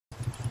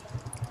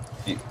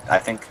I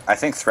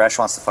think Thresh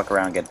wants to fuck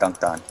around and get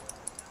dunked on.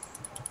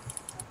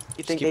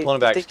 You think, keep pulling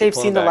back, think keep they've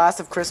pulling seen the back. last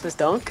of Christmas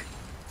Dunk?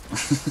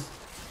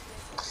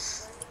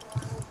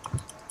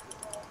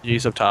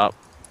 Use up top.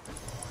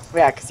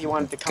 Yeah, because he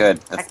wanted to come. Good.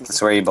 Attack me.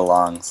 That's where he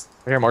belongs.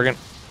 Right here, Morgan.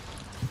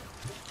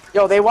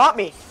 Yo, they want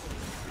me.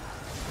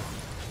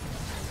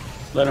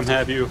 Let him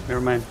have you.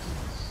 Never mind.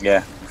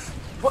 Yeah.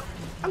 What?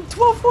 I'm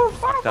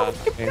 12-4-5. Done.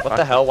 What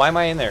the hell? Why am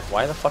I in there?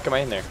 Why the fuck am I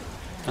in there?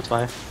 That's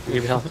why.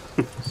 Give you help.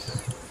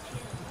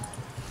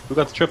 Who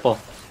got the triple?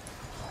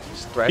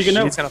 Just Thresh. He can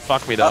know. He's gonna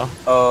fuck me though.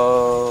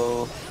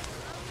 Oh.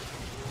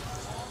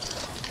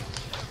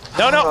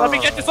 No, let me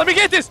get this. Let me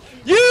get this.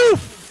 You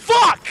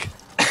fuck.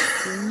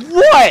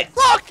 What?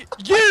 Fuck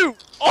you.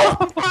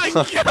 Oh my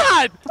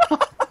god.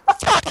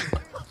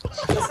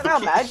 Listen how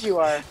mad you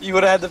are. You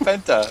would have had the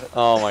penta.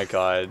 Oh my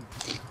god.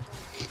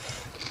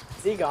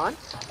 Is he gone?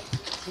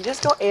 Can you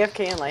just go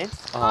AFK in lane?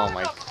 Oh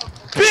my.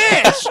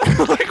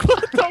 Bitch. Like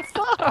what the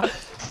fuck?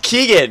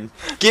 Keegan,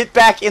 get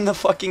back in the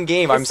fucking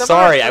game. I'm Is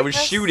someone sorry. on I was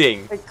Skype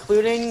shooting.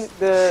 Including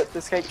the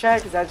Skype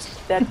chat,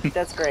 because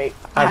that's great.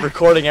 I'm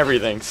recording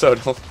everything, so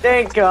don't.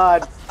 Thank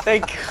God.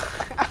 Thank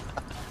God.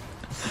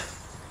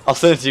 I'll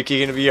send it to you,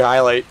 Keegan, to be your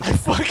highlight. I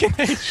fucking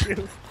hate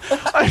you.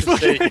 I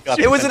fucking hate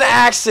you. It was an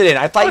accident.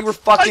 I thought you were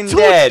fucking I told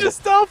dead. you to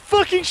stop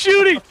fucking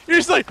shooting. You're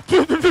just like.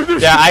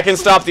 Yeah, I can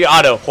stop the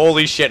auto.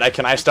 Holy shit!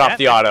 Can I stop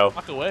the auto?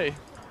 Walk away.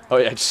 Oh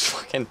yeah, just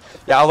fucking.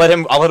 Yeah, I'll let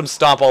him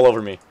stomp all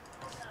over me.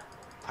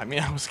 I mean,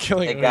 I was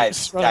killing Hey him. guys,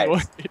 Just run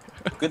away.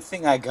 Good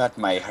thing I got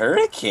my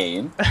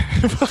hurricane.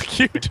 Fuck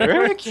you, dude.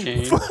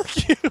 Hurricane.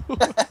 Fuck you.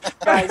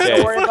 Guys, Okay.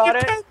 don't worry about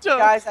it. Penta.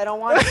 Guys, I don't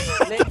want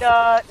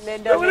Linda.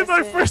 That would've been my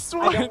Listen, first I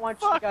one. don't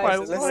want you Fuck guys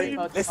my to worry life.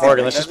 about this.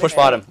 Morgan, let's just push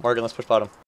bottom. Morgan, let's push bottom.